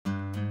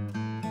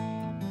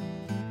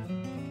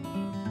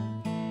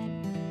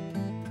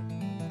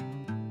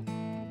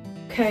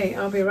Okay,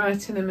 I'll be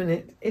right in a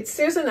minute. It's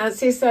Susan at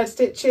Seaside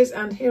Stitches,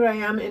 and here I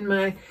am in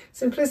my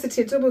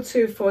Simplicity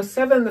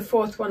 2247, the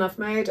fourth one I've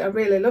made. I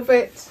really love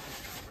it.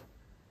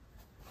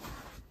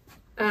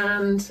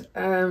 And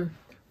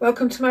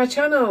welcome to my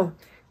channel.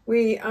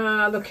 We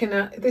are looking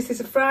at, this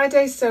is a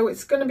Friday, so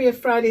it's going to be a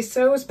Friday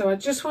sew. So I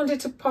just wanted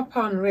to pop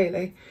on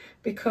really,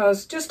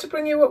 because just to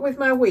bring you up with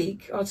my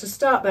week, or to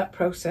start that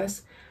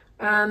process,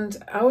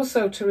 and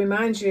also to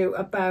remind you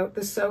about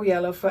the Sew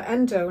Yellow for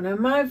Endo. Now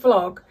my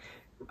vlog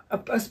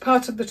as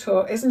part of the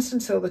tour isn't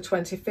until the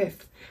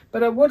 25th,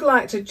 but I would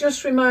like to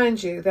just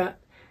remind you that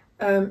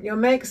your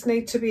makes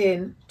need to be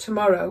in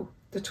tomorrow,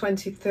 the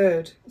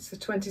 23rd. It's the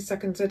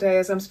 22nd today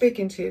as I'm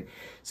speaking to you.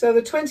 So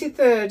the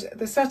 23rd,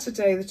 the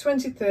Saturday, the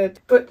 23rd.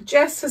 But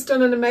Jess has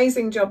done an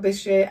amazing job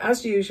this year,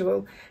 as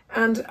usual,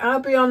 and I'll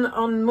be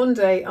on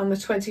Monday on the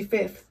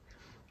 25th.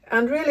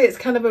 And really it's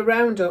kind of a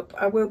roundup.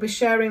 I will be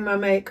sharing my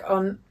make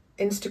on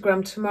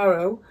Instagram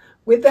tomorrow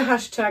with the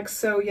hashtag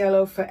Sew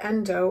Yellow for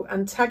Endo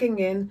and tagging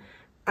in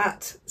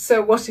at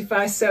So What If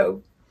I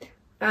Sew.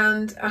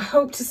 And I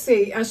hope to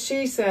see, as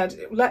she said,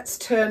 let's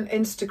turn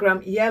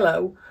Instagram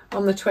yellow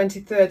on the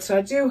 23rd. So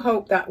I do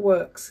hope that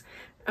works.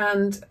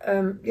 And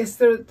yes,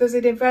 there's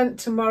an event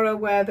tomorrow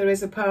where there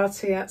is a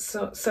party at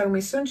Sew Me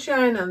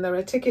Sunshine, and there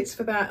are tickets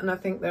for that, and I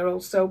think they're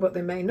all sold, but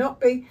they may not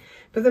be.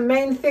 But the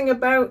main thing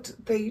about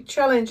the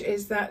challenge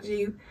is that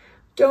you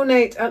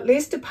donate at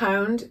least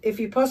 £1 if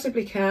you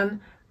possibly can,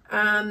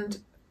 and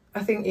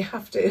I think you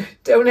have to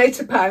donate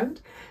 £1.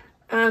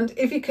 And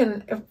if you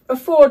can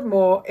afford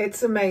more,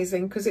 it's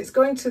amazing, because it's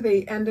going to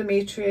the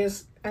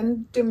endometriosis,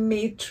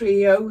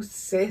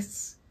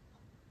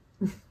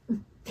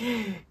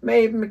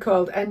 may even be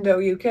called Endo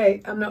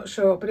UK, I'm not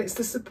sure, but it's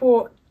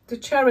the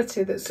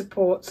charity that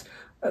supports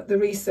the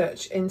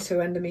research into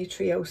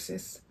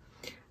endometriosis.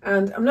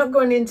 And I'm not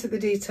going into the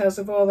details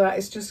of all that,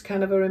 it's just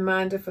kind of a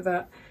reminder for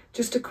that.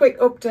 Just a quick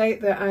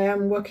update that I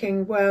am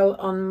working well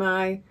on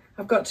my,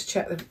 I've got to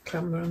check the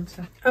camera on.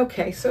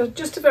 Okay, so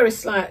just a very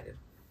slight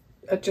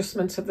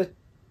adjustment of the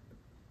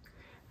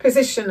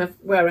position of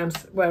where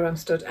I'm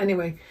stood.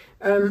 Anyway,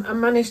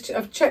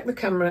 I've checked the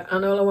camera,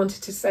 and all I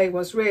wanted to say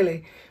was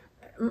really,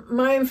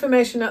 my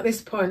information at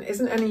this point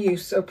isn't any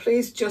use, so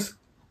please just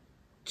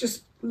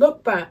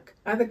look back.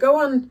 Either go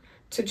on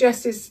to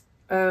Jess's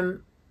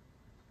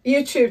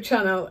YouTube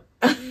channel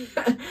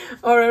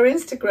or her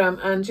Instagram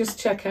and just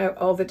check out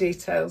all the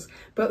details.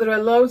 But there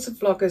are loads of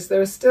vloggers.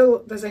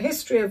 There's a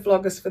history of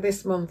vloggers for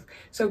this month,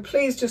 so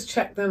please just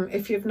check them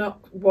if you've not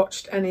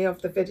watched any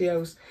of the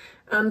videos.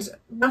 And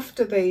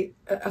after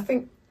I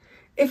think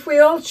if we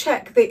all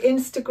check the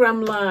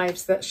Instagram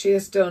lives that she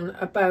has done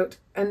about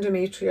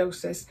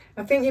endometriosis,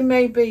 I think you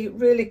may be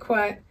really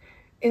quite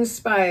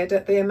inspired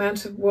at the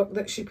amount of work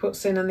that she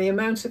puts in, and the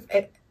amount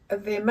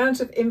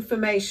of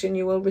information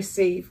you will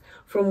receive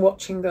from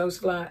watching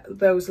those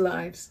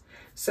lives.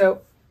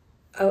 So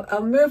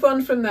I'll move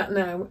on from that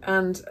now,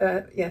 and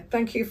yeah,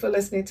 thank you for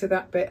listening to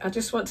that bit. I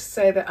just want to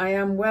say that I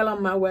am well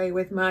on my way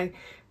with my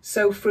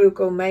So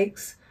Frugal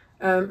makes.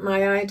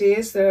 My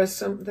ideas,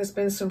 there's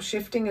been some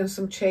shifting and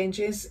some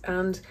changes,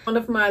 and one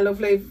of my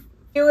lovely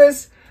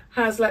viewers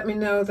has let me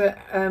know that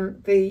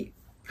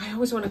I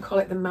always want to call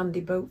it the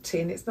Mandy boat tea,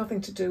 and it's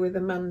nothing to do with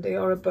a Mandy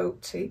or a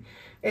boat tea.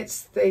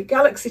 It's the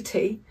Galaxy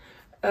tea.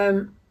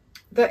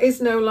 That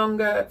is no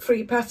longer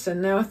free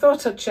pattern. Now I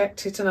thought I'd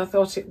checked it, and I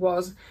thought it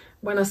was,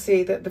 when I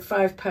see that the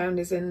 £5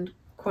 is in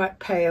quite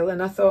pale,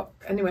 and I thought,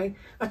 anyway,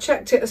 I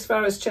checked it as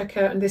far as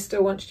checkout, and they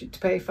still want you to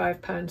pay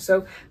 £5,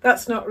 so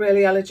that's not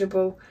really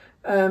eligible.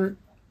 I've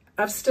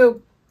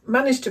still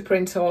managed to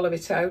print all of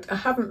it out. I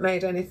haven't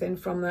made anything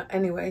from that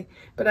anyway,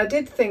 but I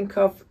did think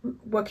of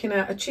working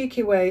out a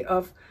cheeky way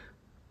of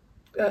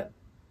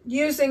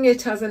using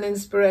it as an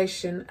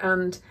inspiration,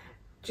 and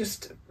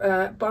just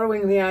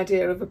borrowing the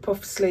idea of a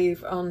puff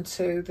sleeve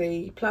onto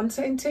the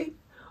plantain tea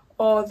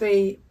or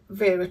the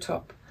Vera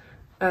top.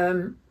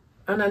 And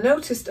I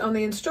noticed on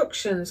the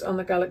instructions on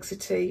the Galaxy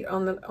tea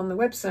on the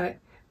website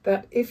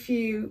that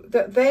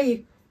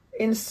they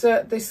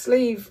insert the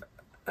sleeve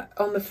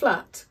on the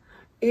flat,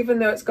 even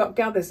though it's got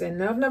gathers in.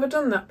 Now I've never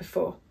done that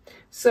before,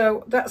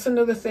 so that's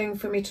another thing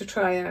for me to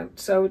try out.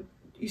 So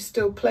you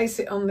still place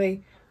it on the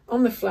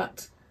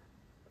flat,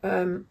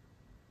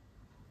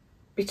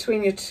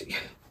 between your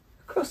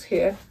across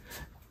here,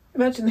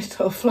 imagine it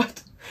all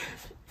flat,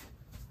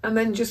 and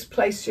then just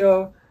place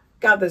your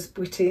gathers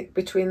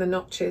between the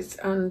notches.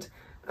 And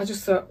I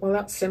just thought, well,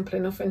 that's simple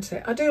enough, isn't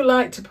it? I do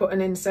like to put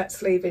an inset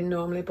sleeve in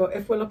normally, but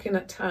if we're looking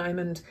at time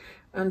and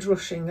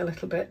rushing a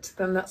little bit,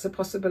 then that's a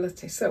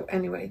possibility. So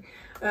anyway,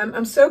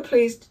 I'm so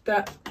pleased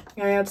that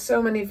I had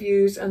so many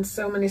views and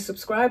so many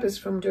subscribers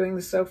from doing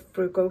the So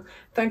Frugal.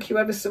 Thank you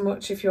ever so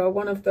much if you're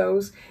one of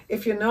those.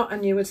 If you're not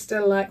and you would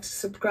still like to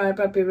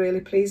subscribe, I'd be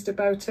really pleased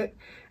about it.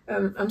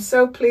 I'm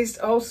so pleased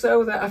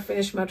also that I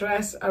finished my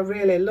dress. I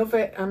really love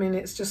it. I mean,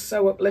 it's just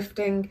so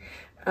uplifting.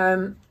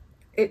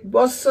 It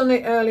was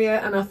sunny earlier,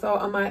 and I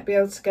thought I might be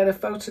able to get a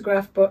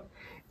photograph, but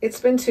it's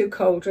been too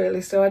cold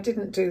really, so I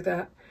didn't do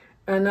that.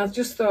 and I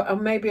just thought I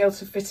may be able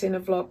to fit in a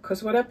vlog,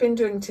 because what I've been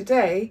doing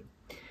today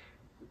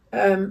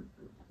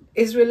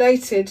is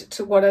related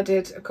to what I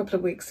did a couple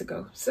of weeks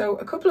ago. So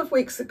a couple of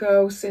weeks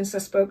ago, since I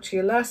spoke to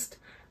you last,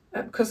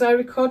 because I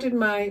recorded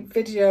my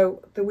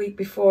video the week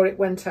before it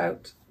went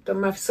out,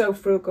 my So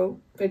Frugal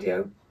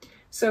video.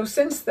 So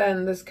since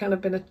then, there's kind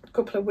of been a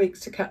couple of weeks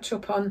to catch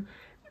up on,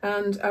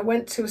 and I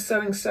went to a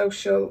sewing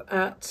social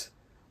at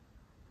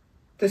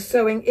the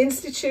Sewing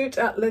Institute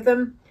at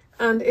Lytham,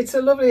 and it's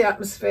a lovely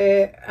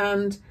atmosphere,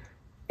 and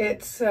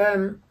it's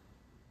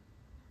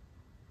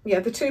yeah,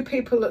 the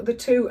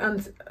two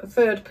and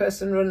third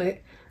person run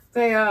it.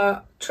 They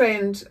are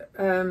trained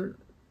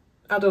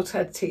adult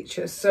ed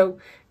teachers, so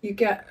you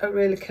get a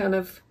really kind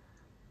of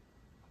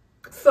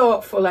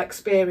thoughtful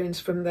experience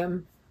from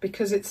them,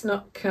 because it's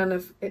not kind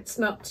of, it's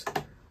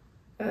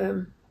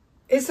a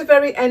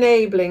very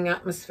enabling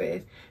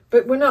atmosphere.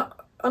 But we're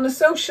not, on a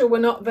social, we're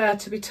not there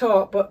to be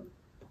taught, but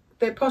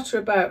they potter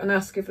about and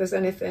ask if there's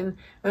anything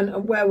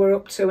and where we're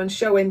up to and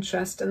show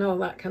interest and all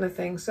that kind of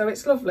thing. So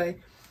it's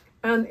lovely.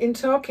 And in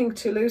talking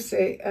to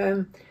Lucy,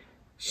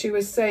 she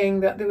was saying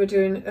that they were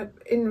doing,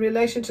 in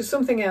relation to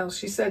something else,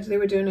 she said they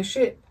were doing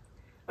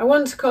I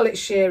want to call it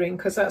shearing,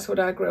 because that's what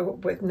I grew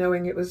up with,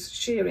 knowing it was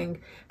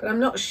shearing. But I'm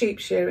not sheep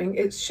shearing,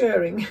 it's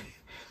shirring.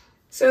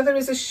 So there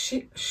is a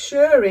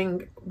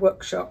shirring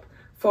workshop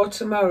for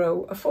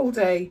tomorrow, a full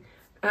day.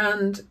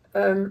 And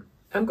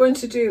I'm going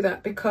to do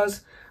that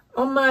because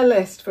on my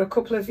list for a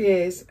couple of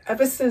years,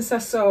 ever since I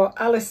saw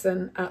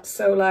Alison at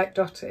Sew Like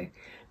Dotty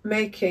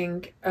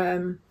making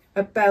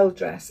a Belle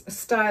Dress, a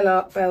style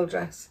art Belle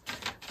Dress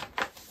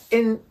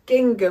in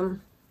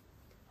gingham,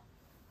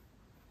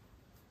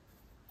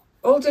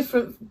 all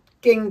different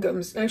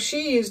ginghams. Now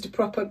she used a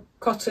proper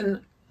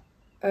cotton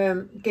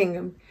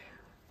gingham.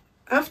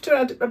 After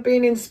I'd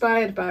been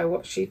inspired by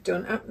what she'd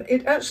done,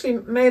 it actually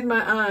made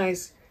my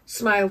eyes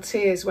smile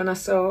tears when I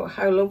saw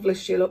how lovely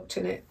she looked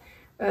in it.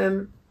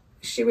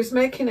 She was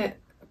making it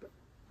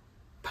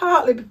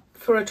partly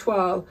for a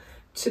toile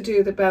to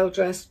do the Belle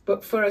Dress,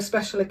 but for a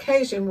special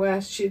occasion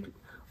where she'd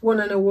won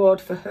an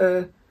award for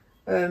her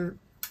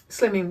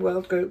Slimming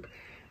World group,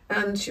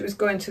 and she was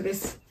going to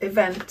this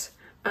event,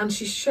 and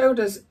she showed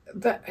us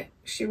that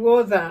she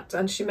wore that,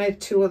 and she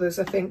made two others,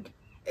 I think,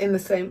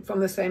 from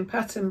the same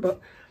pattern. But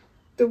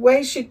the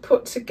way she'd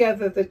put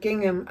together the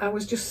gingham, I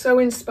was just so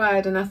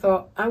inspired, and I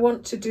thought, I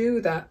want to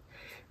do that.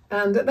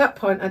 And at that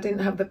point I didn't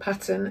have the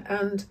pattern,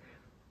 and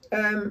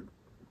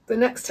the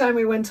next time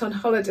we went on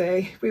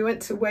holiday, we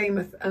went to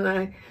Weymouth, and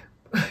I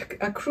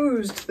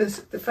cruised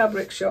the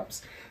fabric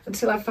shops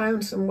until I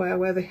found somewhere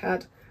where they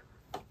had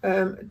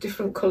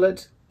different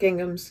coloured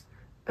ginghams,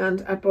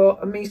 and I bought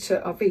 1 metre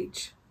of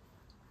each.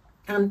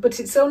 But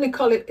it's only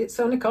poly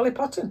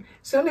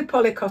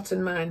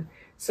cotton mine.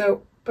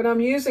 So, but I'm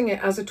using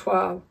it as a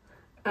toile.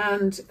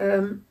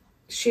 And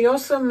she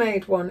also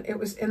made one. It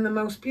was in the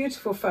most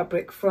beautiful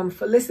fabric from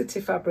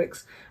Felicity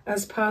Fabrics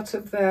as part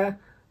of their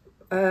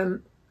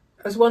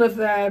as one of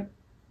their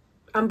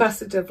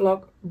ambassador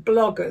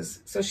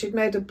bloggers. So she'd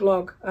made a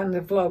blog and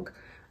a vlog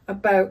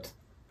about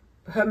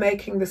her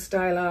making the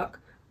style art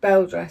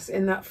Belle Dress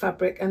in that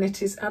fabric, and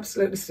it is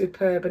absolutely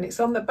superb. And it's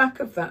on the back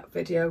of that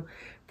video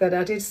that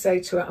I did say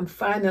to her, I'm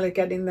finally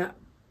getting that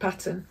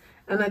pattern,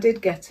 and I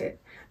did get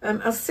it.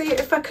 I'll see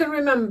if I can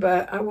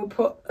remember. I will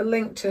put a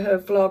link to her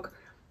vlog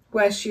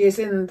where she is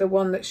in the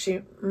one that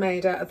she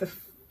made out of the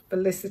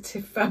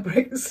Felicity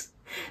Fabrics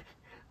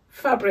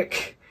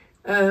fabric,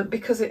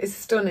 because it is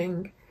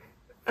stunning,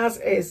 as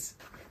is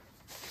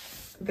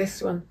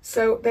this one.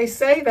 So they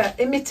say that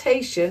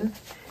imitation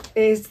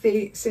is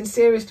the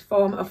sincerest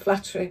form of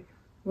flattery.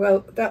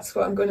 Well, that's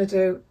what I'm going to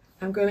do.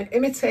 I'm going to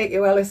imitate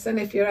you, Alison,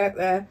 if you're out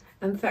there,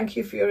 and thank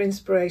you for your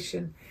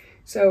inspiration.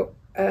 So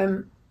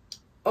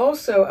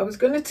also I was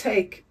going to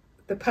take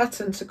the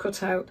pattern to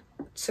cut out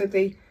to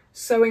the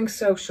sewing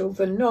social,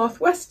 the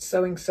Northwest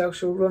Sewing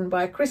Social, run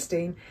by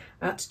Christine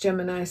at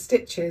Gemini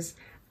Stitches,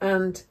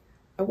 and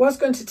I was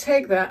going to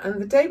take that,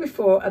 and the day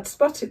before I'd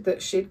spotted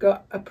that she'd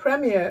got a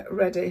premiere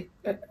ready,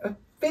 a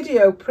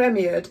video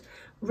premiered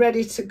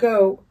ready to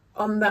go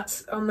on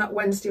that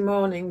Wednesday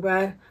morning,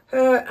 where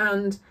her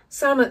and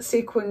Sam at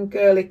Sequin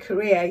Girly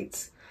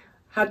Creates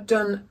had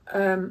done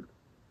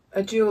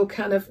a dual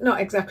kind of, not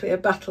exactly a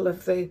battle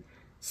of the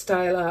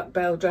style art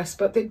Belle Dress,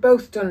 but they'd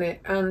both done it,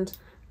 and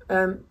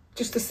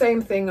just the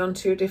same thing on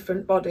 2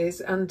 different bodies,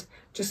 and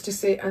just to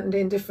see, and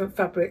in different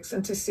fabrics,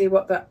 and to see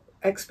what that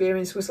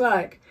experience was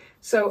like.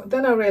 So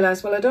then I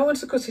realised, well, I don't want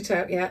to cut it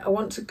out yet. I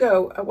want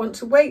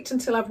to wait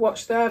until I've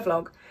watched their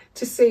vlog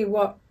to see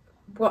what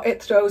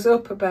it throws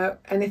up about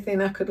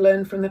anything I could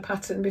learn from the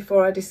pattern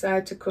before I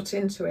decide to cut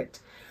into it.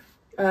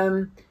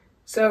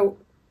 So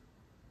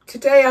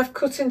today I've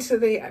cut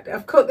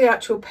the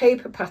actual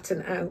paper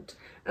pattern out,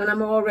 and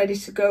I'm all ready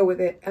to go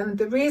with it. And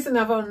the reason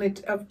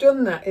I've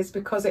done that is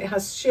because it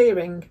has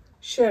shirring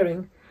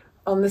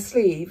on the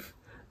sleeve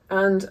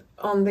and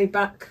on the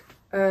back,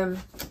 the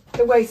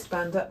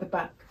waistband at the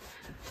back.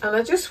 And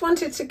I just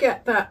wanted to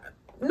get that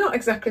not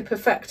exactly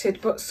perfected,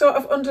 but sort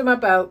of under my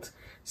belt,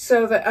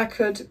 so that I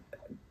could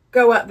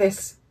go at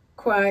this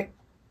quite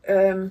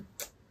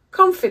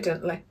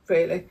confidently,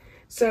 really.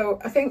 So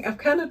I think I've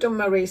kind of done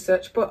my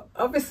research, but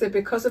obviously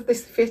because of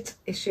this fit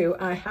issue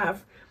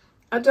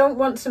I don't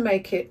want to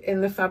make it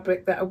in the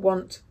fabric that I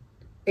want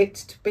it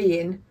to be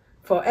in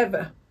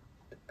forever,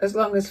 as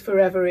long as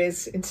forever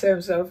is in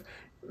terms of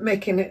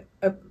making it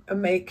a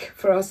make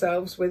for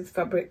ourselves with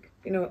fabric.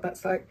 You know what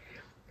that's like.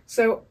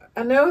 So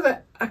I know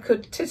that I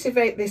could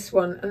titivate this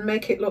one and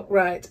make it look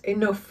right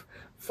enough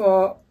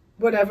for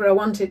whatever I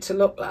want it to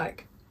look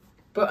like.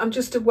 But I'm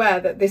just aware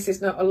that this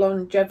is not a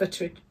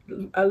longevity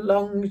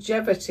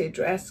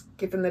dress,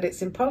 given that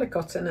it's in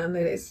polycotton and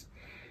that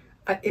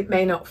it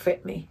may not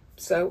fit me.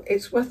 So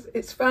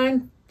it's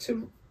fine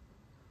to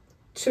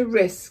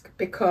risk,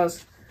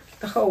 because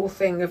the whole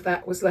thing of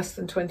that was less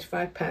than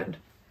 £25.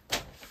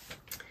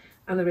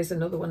 And there is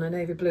another one, a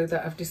navy blue,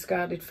 that I've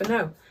discarded for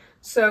now.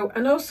 So,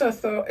 and also I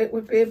thought it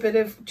would be a bit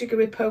of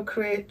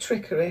jiggery-pokery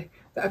trickery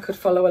that I could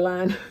follow a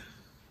line.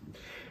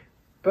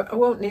 But I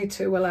won't need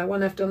to, will I?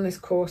 When I've done this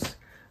course,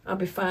 I'll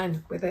be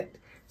fine with it.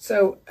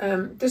 So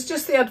there's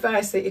just the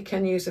advice that you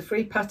can use a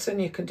free pattern,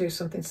 you can do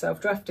something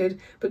self-drafted,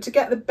 but to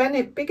get the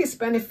biggest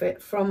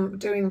benefit from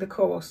doing the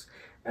course,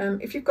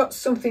 if you've got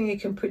something you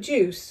can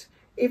produce,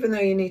 even though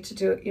you need to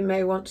do it, you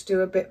may want to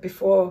do a bit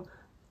before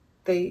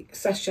the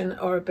session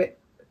or a bit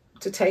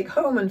to take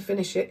home and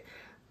finish it.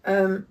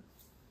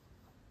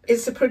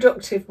 It's a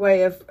productive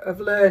way of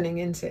learning,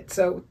 isn't it?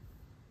 So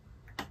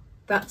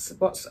that's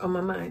what's on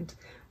my mind.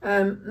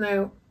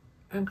 Now,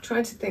 I'm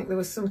trying to think, there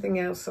was something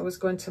else I was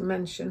going to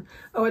mention.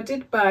 Oh, I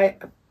did buy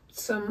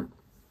some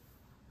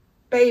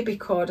baby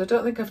cord. I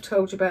don't think I've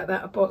told you about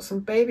that. I bought some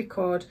baby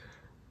cord.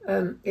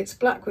 It's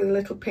black with a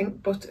little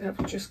pink button.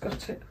 I've just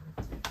got it.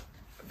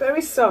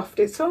 Very soft.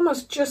 It's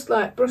almost just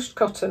like brushed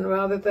cotton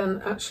rather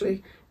than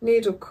actually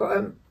needle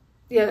cord.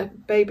 Yeah,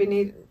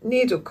 baby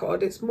needle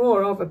cord. It's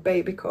more of a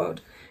baby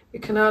cord. You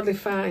can hardly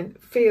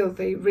feel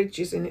the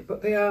ridges in it,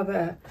 but they are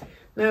there.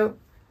 Now,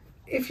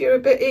 if you're a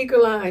bit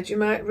eagle-eyed, you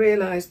might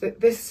realise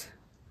that this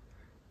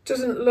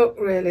doesn't look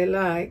really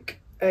like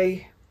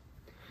a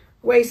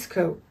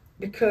waistcoat,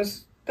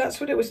 because that's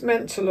what it was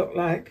meant to look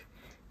like.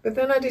 But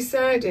then I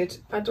decided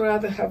I'd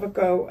rather have a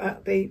go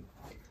at the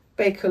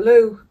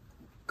Bakerloo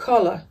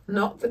collar,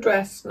 not the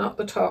dress, not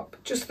the top,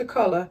 just the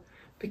collar,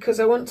 because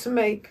I want to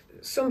make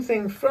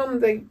something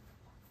from the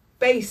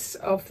base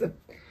of the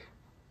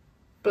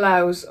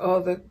blouse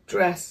or the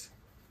dress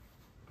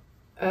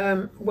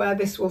where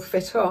this will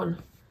fit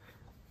on,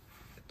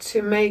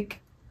 to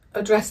make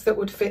a dress that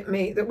would fit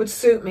me, that would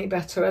suit me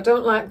better. I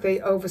don't like the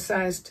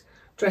oversized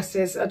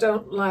dresses. I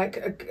don't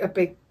like a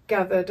big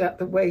gathered at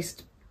the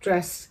waist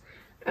dress.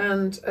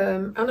 And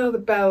I know the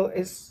Belle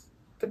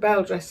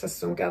Dress has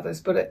some gathers,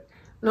 but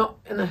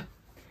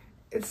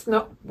it's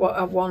not what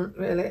I want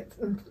really.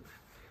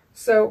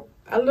 So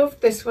I loved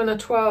this when I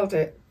twirled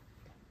it,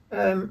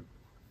 and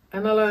I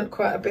learned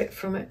quite a bit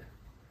from it.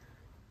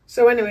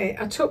 So anyway,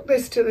 I took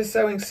this to the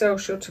Sewing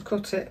Social to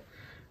cut it.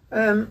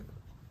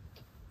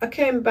 I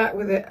came back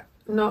with it,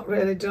 not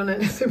really done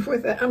anything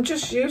with it. I'm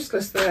just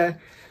useless there.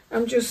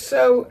 I'm just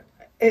so,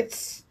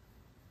 it's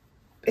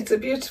a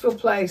beautiful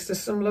place.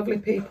 There's some lovely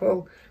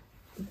people.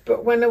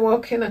 But when I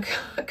walk in, I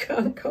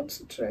can't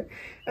concentrate.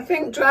 I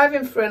think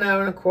driving for an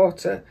hour and a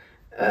quarter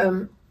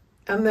and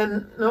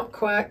then not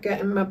quite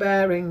getting my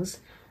bearings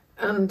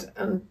and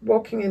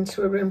walking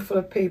into a room full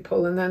of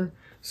people and then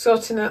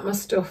sorting out my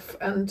stuff.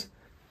 And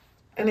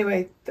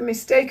anyway, the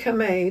mistake I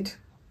made,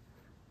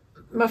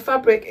 my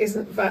fabric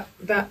isn't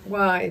that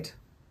wide.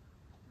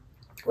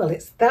 Well,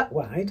 it's that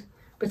wide,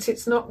 but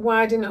it's not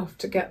wide enough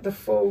to get the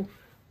full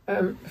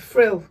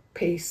frill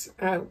piece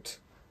out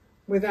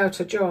without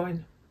a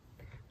join.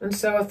 And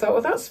so I thought,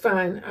 well, that's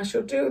fine. I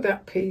shall do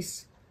that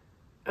piece.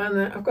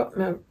 And I've got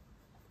my,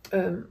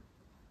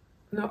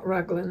 not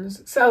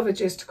raglans,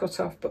 selvages to cut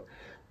off, but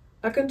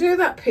I can do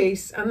that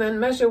piece and then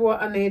measure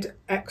what I need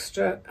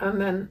extra.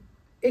 And then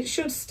it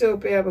should still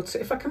be able to,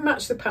 if I can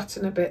match the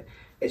pattern a bit,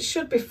 it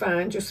should be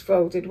fine, just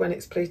folded when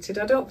it's pleated.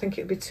 I don't think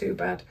it'd be too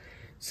bad.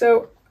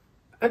 So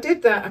I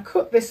did that. I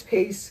cut this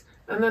piece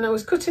and then I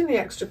was cutting the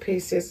extra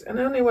pieces. And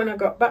only when I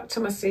got back to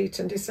my seat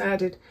and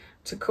decided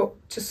to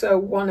sew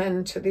one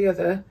end to the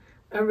other,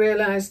 I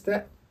realised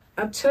that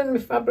I'd turned my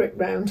fabric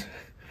round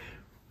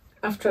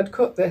after I'd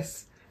cut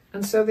this.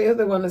 And so the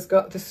other one has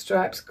got the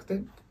stripes,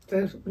 the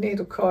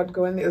needle cord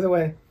going the other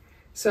way.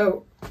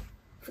 So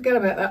forget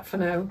about that for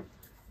now.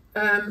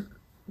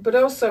 But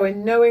also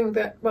in knowing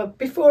that, well,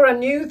 before I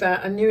knew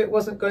that, I knew it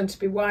wasn't going to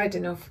be wide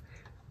enough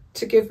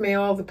to give me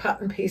all the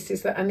pattern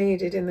pieces that I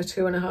needed in the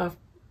 2.5.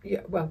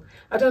 Yeah, well,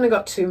 I'd only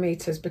got 2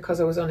 meters because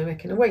I was only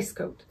making a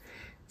waistcoat.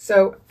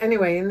 So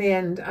anyway, in the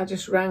end, I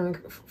just rang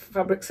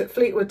Fabrics at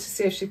Fleetwood to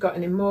see if she'd got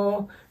any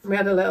more. And we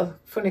had a little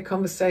funny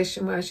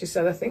conversation where she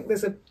said, I think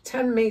there's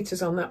 10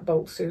 meters on that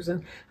bolt,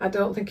 Susan. I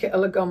don't think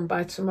it'll have gone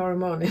by tomorrow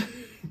morning.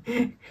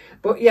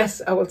 But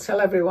yes, I will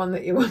tell everyone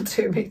that you want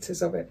 2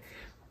 meters of it.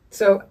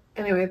 So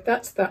anyway,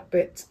 that's that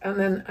bit. And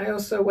then I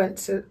also went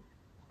to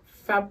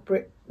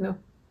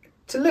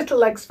Little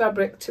Legs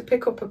Fabric to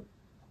pick up a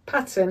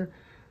pattern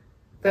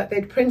that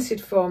they'd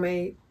printed for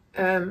me,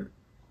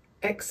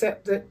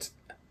 except that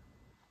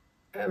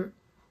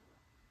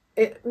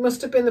it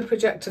must have been the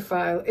projector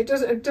file. It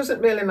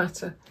doesn't really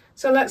matter.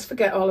 So let's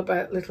forget all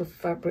about little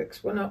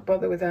fabrics. We'll not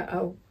bother with that.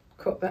 I'll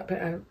cut that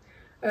bit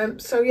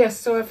out. So yes,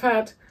 so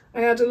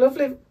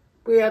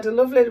we had a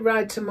lovely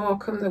ride to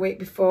Morecambe the week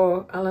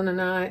before, Alan and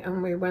I,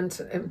 and we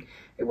went.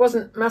 It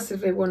wasn't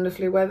massively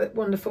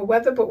wonderful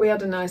weather, but we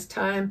had a nice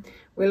time.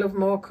 We love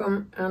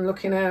Morecambe, and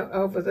looking out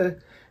over the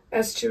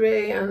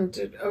estuary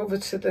and over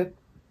to the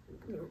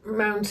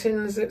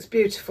mountains, it's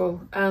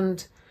beautiful.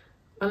 And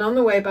on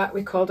the way back,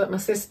 we called up my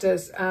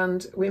sister's,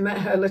 and we met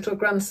her little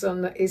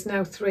grandson that is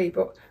now 3,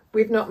 but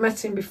we've not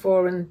met him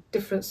before, and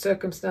different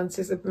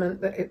circumstances have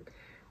meant that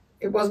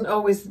it wasn't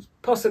always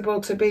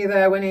possible to be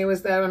there when he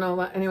was there and all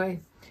that. Anyway,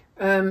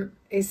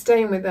 he's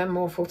staying with them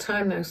more full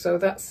time now, so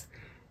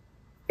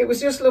it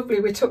was just lovely.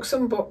 We took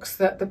some books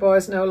that the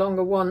boys no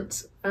longer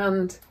want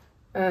and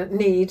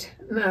need.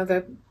 Now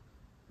they're,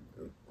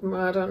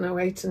 I don't know,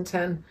 8 and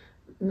 10.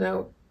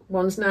 No,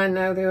 one's 9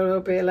 now, the other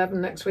will be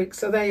 11 next week.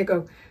 So there you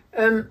go.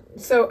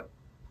 So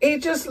he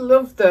just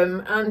loved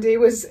them, and it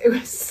was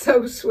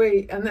so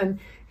sweet. And then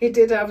he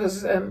did have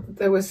us,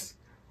 there was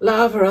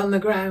lava on the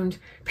ground.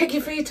 Pick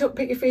your feet up,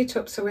 pick your feet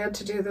up. So we had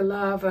to do the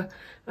lava,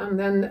 and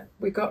then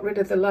we got rid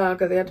of the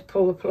lava. They had to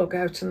pull the plug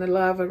out and the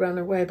lava ran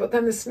away. But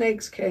then the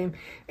snakes came.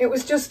 It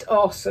was just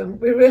awesome.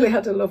 We really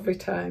had a lovely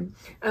time.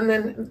 And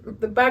then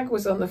the bag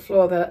was on the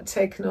floor that I'd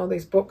taken all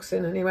these books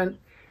in, and he went,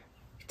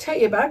 take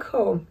your bag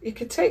home. You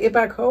could take your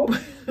bag home.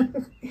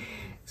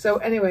 So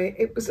anyway,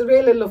 it was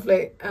really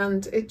lovely,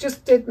 and it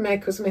just did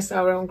make us miss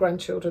our own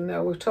grandchildren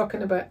though. We're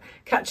talking about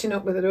catching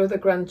up with her other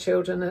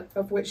grandchildren,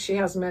 of which she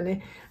has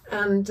many,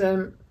 and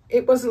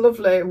it was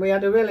lovely, and we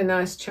had a really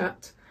nice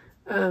chat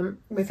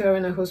with her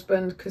and her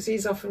husband, because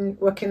he's often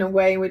working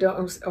away and we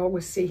don't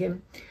always see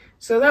him.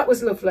 So that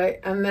was lovely.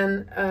 And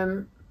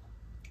then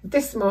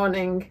this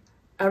morning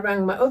I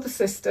rang my other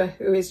sister,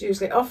 who is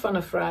usually off on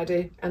a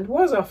Friday and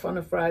was off on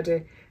a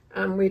Friday,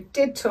 and we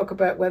did talk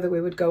about whether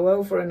we would go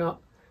over or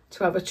not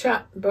to have a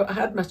chat. But I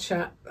had my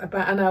chat,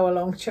 about an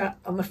hour-long chat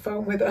on the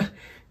phone with her,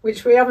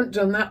 which we haven't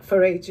done that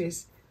for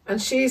ages. And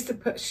she's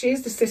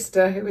the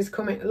sister who is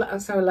coming.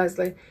 So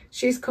Leslie,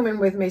 she's coming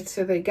with me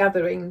to the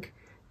gathering,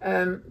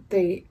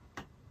 the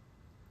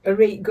A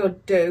Reet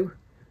Good Do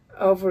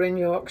over in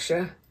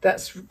Yorkshire.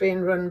 That's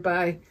being run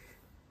by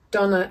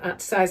Donna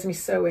at Size Me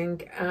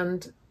Sewing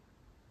and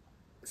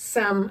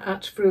Sam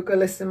at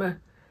Frugalissima,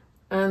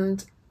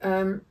 and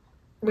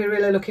we're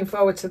really looking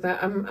forward to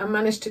that. I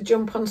managed to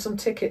jump on some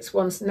tickets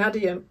once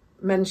Nadia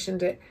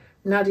mentioned it.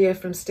 Nadia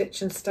from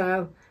Stitch and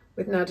Style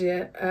with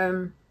Nadia,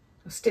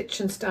 Stitch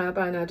and Style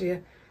by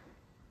Nadia,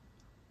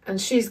 and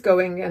she's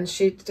going, and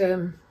she'd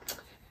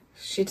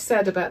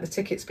said about the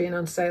tickets being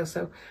on sale,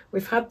 so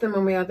we've had them,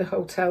 and we had the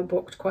hotel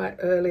booked quite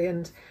early,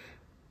 and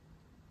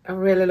I'm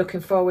really looking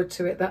forward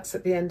to it. That's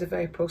at the end of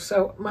April.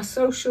 So my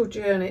social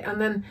journey,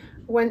 and then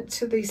went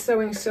to the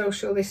sewing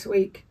social this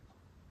week,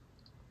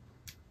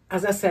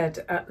 as I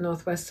said, at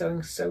Northwest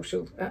Sewing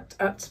Social at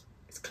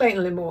it's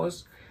Clayton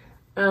Moors,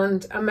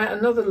 and I met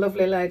another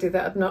lovely lady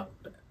that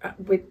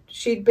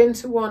she'd been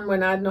to one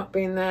when I'd not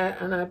been there,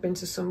 and I'd been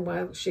to some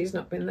while she's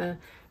not been there,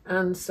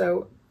 and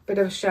so a bit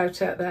of a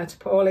shout out there to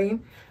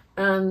Pauline,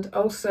 and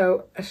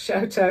also a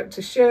shout out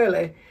to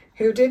Shirley,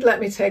 who did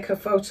let me take her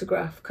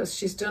photograph, because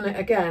she's done it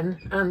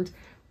again, and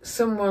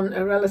someone,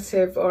 a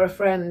relative or a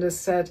friend, has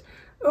said,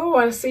 oh,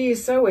 I see you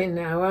sewing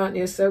now, aren't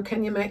you? So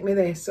can you make me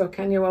this, or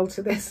can you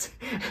alter this?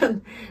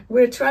 And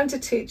we're trying to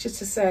teach her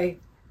to say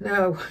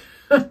no.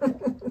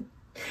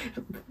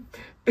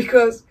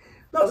 Because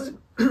lots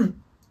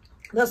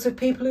of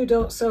people who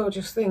don't sew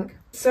just think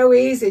it's so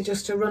easy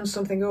just to run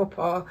something up,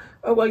 or,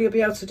 oh, well, you'll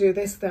be able to do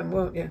this then,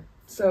 won't you?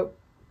 So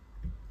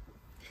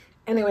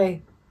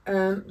anyway,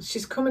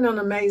 she's coming on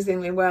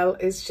amazingly well,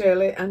 is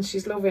Shirley, and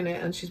she's loving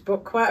it, and she's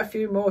booked quite a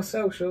few more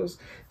socials.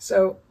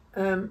 So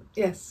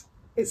yes,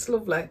 it's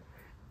lovely,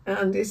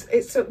 and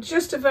it's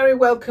just a very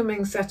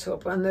welcoming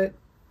setup, and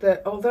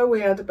that although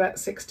we had about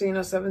 16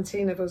 or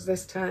 17 of us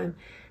this time,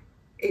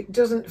 it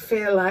doesn't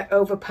feel like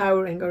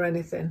overpowering or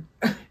anything.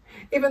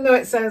 Even though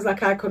it sounds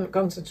like I couldn't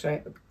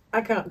concentrate.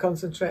 I can't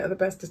concentrate at the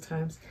best of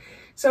times.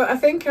 So I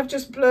think I've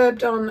just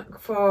blurbed on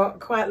for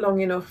quite long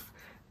enough,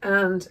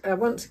 and I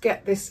want to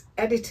get this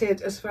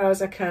edited as far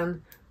as I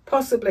can,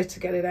 possibly to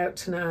get it out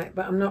tonight,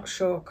 but I'm not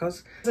sure,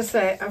 because, as I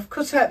say, I've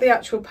cut out the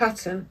actual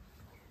pattern.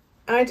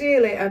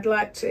 Ideally, I'd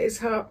like to, it's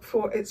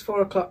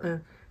 4 o'clock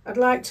now, I'd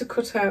like to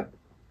cut out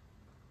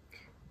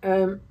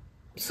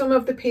some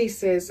of the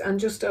pieces and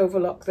just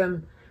overlock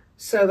them,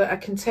 so that I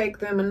can take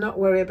them and not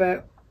worry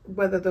about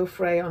whether they'll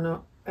fray or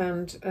not,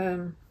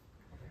 and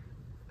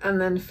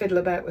then fiddle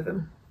about with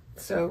them.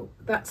 So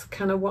that's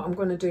kind of what I'm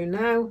going to do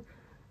now,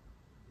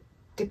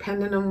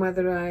 depending on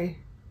whether I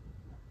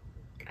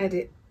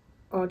edit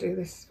or do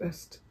this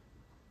first.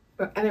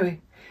 But anyway,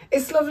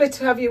 it's lovely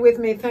to have you with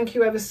me. Thank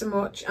you ever so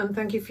much, and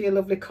thank you for your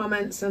lovely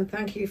comments, and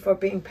thank you for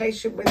being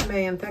patient with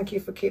me, and thank you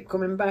for keep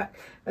coming back.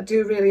 I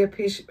do really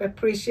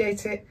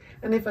appreciate it.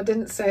 And if I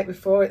didn't say it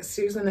before, it's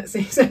Susan at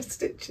Seaside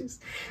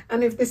Stitches.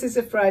 And if this is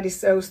a Friday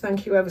Sews,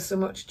 thank you ever so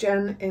much,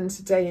 Jen, in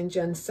Today in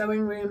Jen's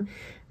Sewing Room,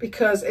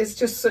 because it's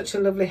just such a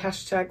lovely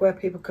hashtag where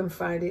people can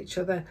find each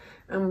other,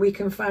 and we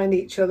can find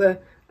each other,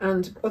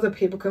 and other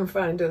people can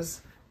find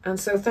us. And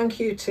so thank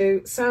you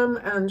to Sam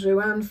and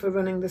Ruanne for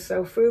running the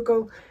Sew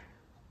Frugal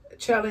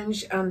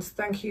challenge, and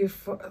thank you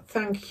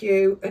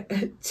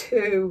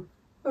to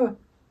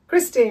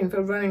Christine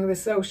for running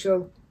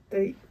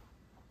the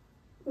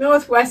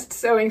Northwest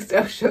Sewing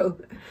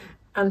Social,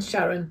 and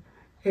Sharon,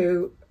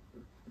 who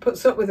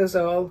puts up with us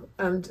all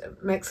and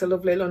makes a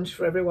lovely lunch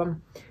for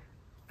everyone.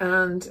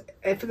 And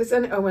if there's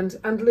any,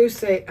 and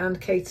Lucy and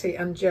Katie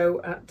and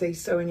Joe at the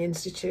Sewing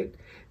Institute.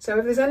 So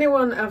if there's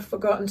anyone I've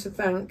forgotten to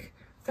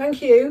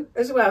thank you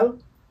as well.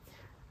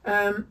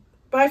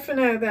 Bye for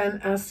now then.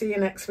 I'll see you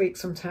next week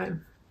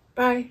sometime.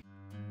 Bye.